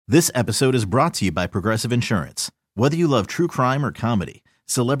This episode is brought to you by Progressive Insurance. Whether you love true crime or comedy,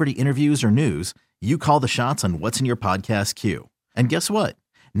 celebrity interviews or news, you call the shots on what's in your podcast queue. And guess what?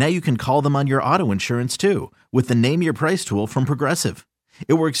 Now you can call them on your auto insurance too with the Name Your Price tool from Progressive.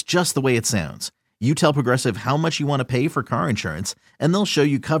 It works just the way it sounds. You tell Progressive how much you want to pay for car insurance, and they'll show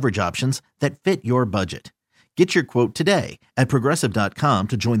you coverage options that fit your budget. Get your quote today at Progressive.com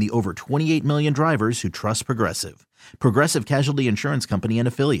to join the over 28 million drivers who trust Progressive. Progressive Casualty Insurance Company and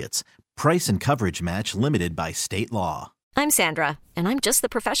Affiliates. Price and coverage match limited by state law. I'm Sandra, and I'm just the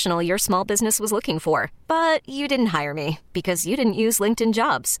professional your small business was looking for. But you didn't hire me because you didn't use LinkedIn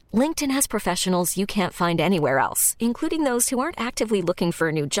Jobs. LinkedIn has professionals you can't find anywhere else, including those who aren't actively looking for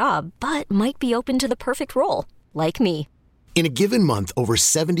a new job, but might be open to the perfect role, like me. In a given month, over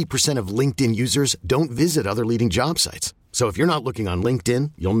 70% of LinkedIn users don't visit other leading job sites. So if you're not looking on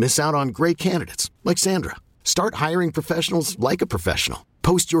LinkedIn, you'll miss out on great candidates like Sandra. Start hiring professionals like a professional.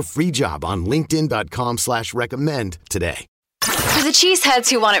 Post your free job on linkedin.com/recommend today. For the cheeseheads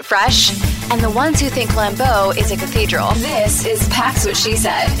who want it fresh and the ones who think Lambeau is a cathedral, this is Pax What She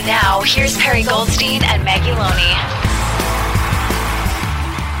Said. Now, here's Perry Goldstein and Maggie Loney.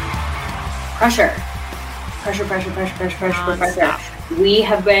 Pressure. We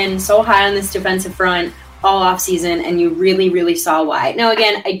have been so high on this defensive front all offseason, and you really, really saw why. Now,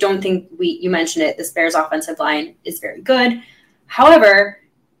 again, I don't think you mentioned it. This Bears offensive line is very good. However,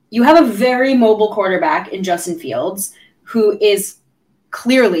 you have a very mobile quarterback in Justin Fields who is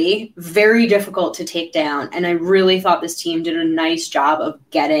clearly very difficult to take down. And I really thought this team did a nice job of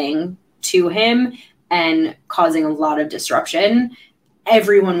getting to him and causing a lot of disruption.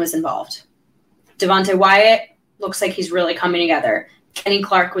 Everyone was involved. Devontae Wyatt looks like he's really coming together. Kenny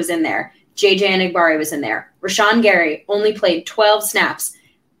Clark was in there. JJ Enagbare was in there. Rashawn Gary only played 12 snaps,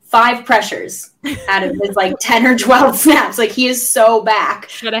 5 pressures out of his 10 or 12 snaps. He is so back.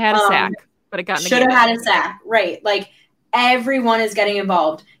 Should have had a sack, but it got should have had a sack. Right. Everyone is getting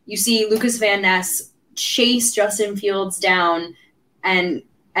involved. You see Lucas Van Ness chase Justin Fields down, and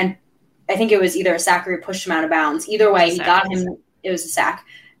I think it was either a sack or he pushed him out of bounds. Either way, he got him. It was a sack.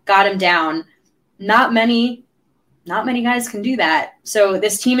 Got him down. Not many guys can do that. So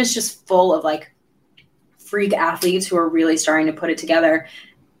this team is just full of freak athletes who are really starting to put it together,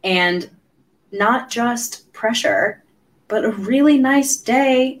 and not just pressure, but a really nice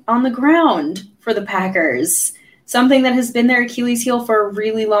day on the ground for the Packers. Something that has been their Achilles heel for a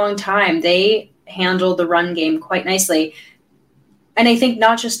really long time. They handled the run game quite nicely. And I think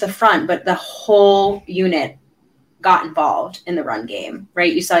not just the front, but the whole unit got involved in the run game,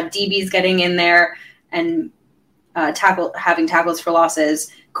 right? You saw DBs getting in there and having tackles for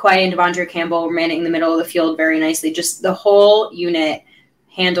losses. Kawhi and Devondre Campbell were manning the middle of the field very nicely. Just the whole unit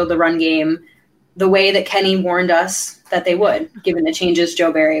handled the run game the way that Kenny warned us that they would, given the changes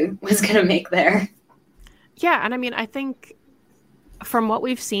Joe Barry was going to make there. Yeah, and I think from what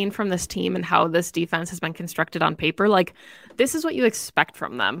we've seen from this team and how this defense has been constructed on paper, this is what you expect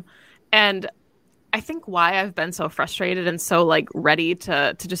from them. And I think why I've been so frustrated and so ready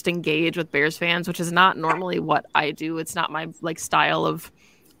to just engage with Bears fans, which is not normally what I do. It's not my style of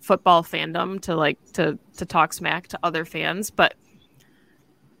football fandom to talk smack to other fans. But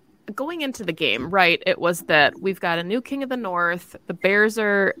going into the game, right, it was that we've got a new king of the North. The Bears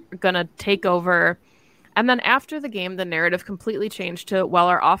are going to take over. And then after the game, the narrative completely changed to, well,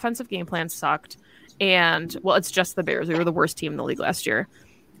 our offensive game plan sucked. And, well, it's just the Bears. We were the worst team in the league last year.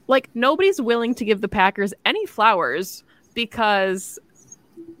 Nobody's willing to give the Packers any flowers because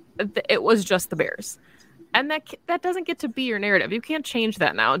it was just the Bears. And that doesn't get to be your narrative. You can't change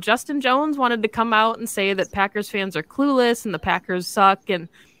that now. Justin Jones wanted to come out and say that Packers fans are clueless and the Packers suck, and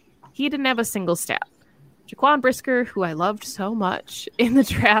he didn't have a single stat. Jaquan Brisker, who I loved so much in the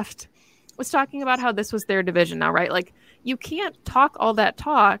draft, was talking about how this was their division now, right? You can't talk all that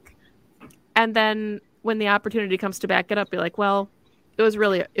talk, and then when the opportunity comes to back it up, you're well,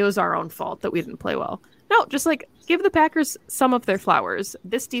 it was our own fault that we didn't play well. No, just give the Packers some of their flowers.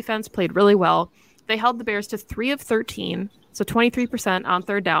 This defense played really well. They held the Bears to 3 of 13, so 23% on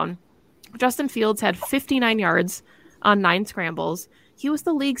third down. Justin Fields had 59 yards on 9 scrambles. He was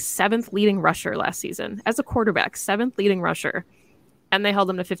the league's 7th leading rusher last season. As a quarterback, 7th leading rusher. And they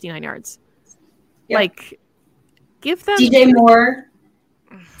held him to 59 yards. Yep. Give them... DJ Moore,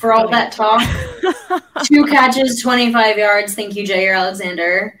 for all that talk. 2 catches, 25 yards. Thank you, Jair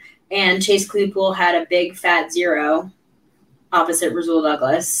Alexander. And Chase Claypool had a big fat 0 opposite Rasul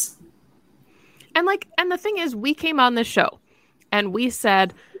Douglas. And the thing is, we came on this show and we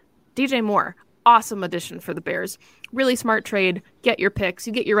said, DJ Moore, awesome addition for the Bears. Really smart trade. Get your picks.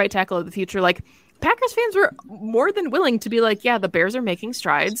 You get your right tackle of the future. Packers fans were more than willing to be like, yeah, the Bears are making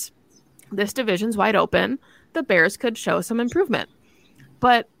strides. This division's wide open. The Bears could show some improvement.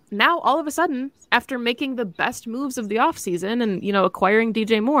 But now, all of a sudden, after making the best moves of the offseason and, acquiring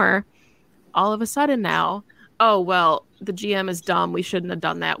DJ Moore, all of a sudden now, oh, well, the GM is dumb. We shouldn't have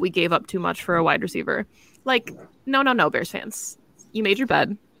done that. We gave up too much for a wide receiver. Like, no, Bears fans. You made your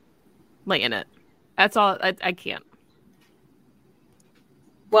bed. Lay in it. That's all. I can't.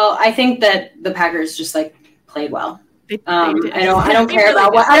 Well, I think that the Packers just played well. They I don't care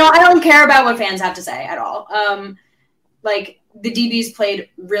about what I don't care about what fans have to say at all. The DBs played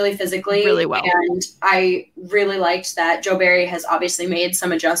really physically, really well, and I really liked that Joe Barry has obviously made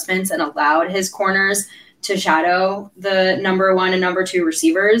some adjustments and allowed his corners to shadow the number 1 and number 2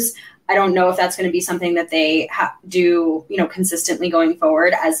 receivers. I don't know if that's going to be something that they do, consistently going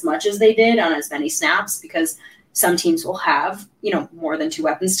forward as much as they did on as many snaps, because some teams will have, more than 2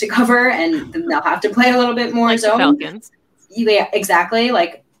 weapons to cover, and then they'll have to play a little bit more zone. Falcons. Yeah, exactly.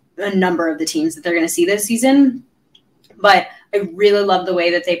 Like a number of the teams that they're going to see this season. But I really loved the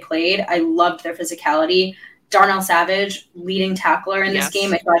way that they played. I loved their physicality. Darnell Savage, leading tackler in this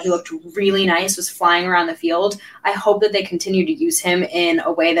game. I thought he looked really nice, was flying around the field. I hope that they continue to use him in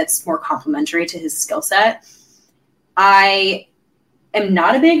a way that's more complementary to his skill set. I am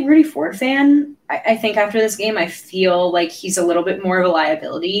not a big Rudy Ford fan. I think after this game, I feel like he's a little bit more of a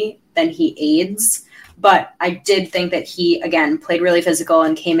liability than he aids. But I did think that he, again, played really physical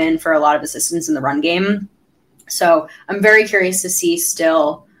and came in for a lot of assistance in the run game. So I'm very curious to see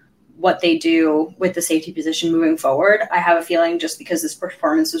still what they do with the safety position moving forward. I have a feeling just because this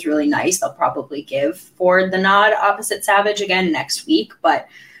performance was really nice, they'll probably give Ford the nod opposite Savage again next week. But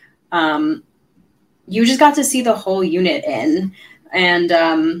you just got to see the whole unit in. And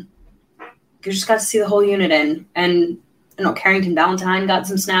Carrington Valentine got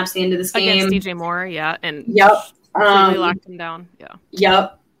some snaps at the end of this game. Against DJ Moore, yeah. And really locked him down. Yeah.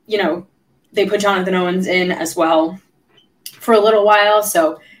 Yep. They put Jonathan Owens in as well for a little while.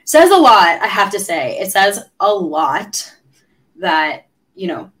 So says a lot, I have to say. It says a lot that,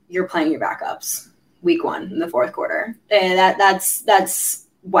 you're playing your backups week 1 in the 4th quarter. And that's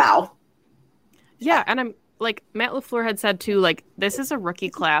wow. Yeah. And I'm Matt LaFleur had said too, this is a rookie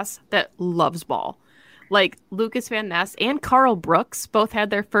class that loves ball. Lucas Van Ness and Carl Brooks both had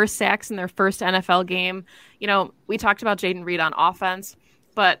their first sacks in their first NFL game. We talked about Jaden Reed on offense,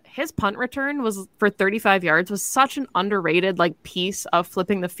 but his punt return was for 35 yards was such an underrated piece of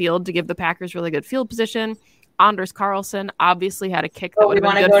flipping the field to give the Packers really good field position. Anders Carlson obviously had a kick that would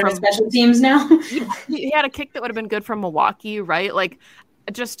have been good from special teams now. He had a kick that would have been good from Milwaukee, right?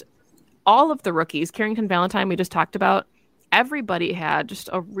 Just all of the rookies, Carrington Valentine we just talked about, everybody had just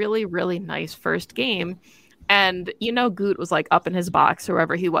a really, really nice first game. And, Goot was up in his box or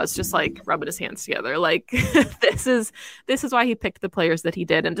wherever he was, just rubbing his hands together. This is why he picked the players that he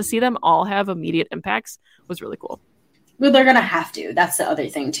did. And to see them all have immediate impacts was really cool. Well, they're going to have to. That's the other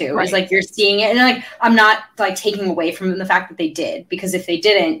thing, too. Right. Is you're seeing it. And I'm not taking away from the fact that they did, because if they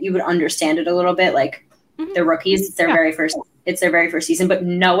didn't, you would understand it a little bit. The rookies, it's their very first season. But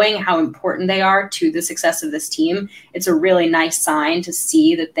knowing how important they are to the success of this team, it's a really nice sign to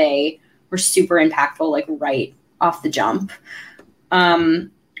see that they were super impactful, right off the jump. All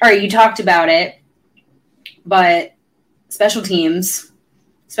right, you talked about it, but special teams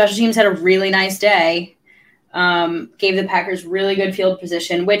had a really nice day. Gave the Packers really good field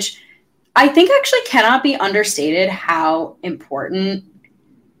position, which I think actually cannot be understated how important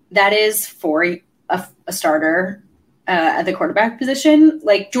that is for a starter at the quarterback position.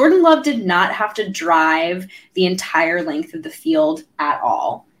 Jordan Love did not have to drive the entire length of the field at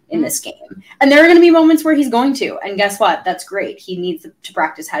all in this game. And there are going to be moments where he's going to. And guess what? That's great. He needs to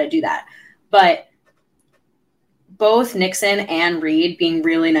practice how to do that. But both Nixon and Reed being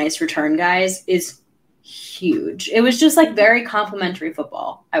really nice return guys is huge. It was just very complimentary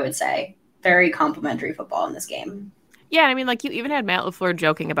football, I would say. Very complimentary football in this game. Yeah, I mean, you even had Matt LaFleur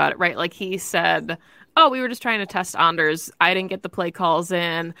joking about it, right? He said, oh, we were just trying to test Anders. I didn't get the play calls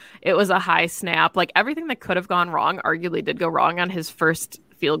in. It was a high snap. Everything that could have gone wrong arguably did go wrong on his first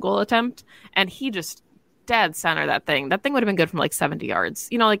field goal attempt. And he just dead center that thing. That thing would have been good from 70 yards.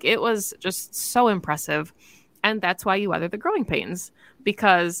 It was just so impressive. And that's why you weather the growing pains.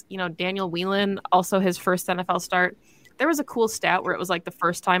 Because, Daniel Whelan, also his first NFL start, there was a cool stat where it was the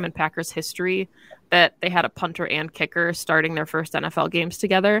first time in Packers history that they had a punter and kicker starting their first NFL games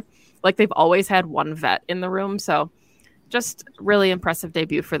together. They've always had one vet in the room. So just really impressive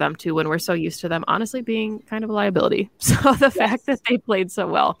debut for them too, when we're so used to them honestly being kind of a liability. So the fact that they played so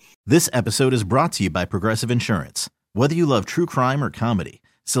well. This episode is brought to you by Progressive Insurance. Whether you love true crime or comedy,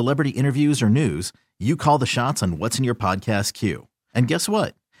 celebrity interviews, or news, you call the shots on what's in your podcast queue. And guess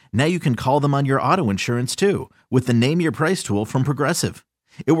what? Now you can call them on your auto insurance too with the Name Your Price tool from Progressive.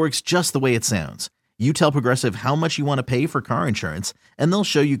 It works just the way it sounds. You tell Progressive how much you want to pay for car insurance, and they'll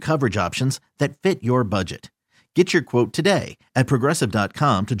show you coverage options that fit your budget. Get your quote today at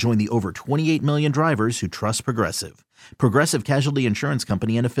Progressive.com to join the over 28 million drivers who trust Progressive. Progressive Casualty Insurance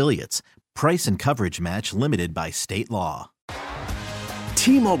Company and Affiliates. Price and coverage match limited by state law.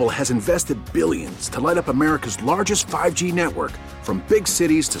 T-Mobile has invested billions to light up America's largest 5G network, from big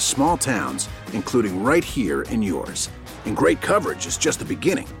cities to small towns, including right here in yours. And great coverage is just the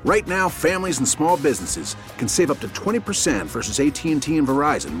beginning. Right now, families and small businesses can save up to 20% versus AT&T and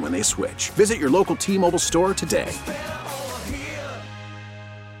Verizon when they switch. Visit your local T-Mobile store today.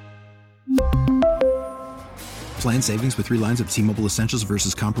 Plan savings with 3 lines of T-Mobile Essentials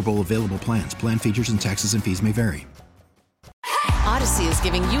versus comparable available plans. Plan features and taxes and fees may vary. Odyssey is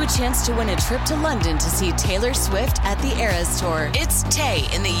giving you a chance to win a trip to London to see Taylor Swift at the Eras Tour. It's Tay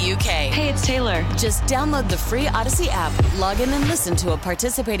in the UK. Hey, it's Taylor. Just download the free Odyssey app, log in and listen to a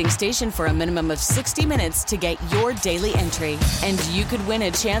participating station for a minimum of 60 minutes to get your daily entry. And you could win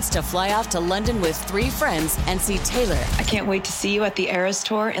a chance to fly off to London with 3 friends and see Taylor. I can't wait to see you at the Eras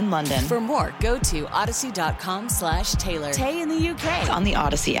Tour in London. For more, go to odyssey.com/Taylor. Tay in the UK. It's on the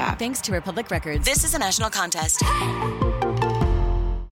Odyssey app. Thanks to Republic Records. This is a national contest.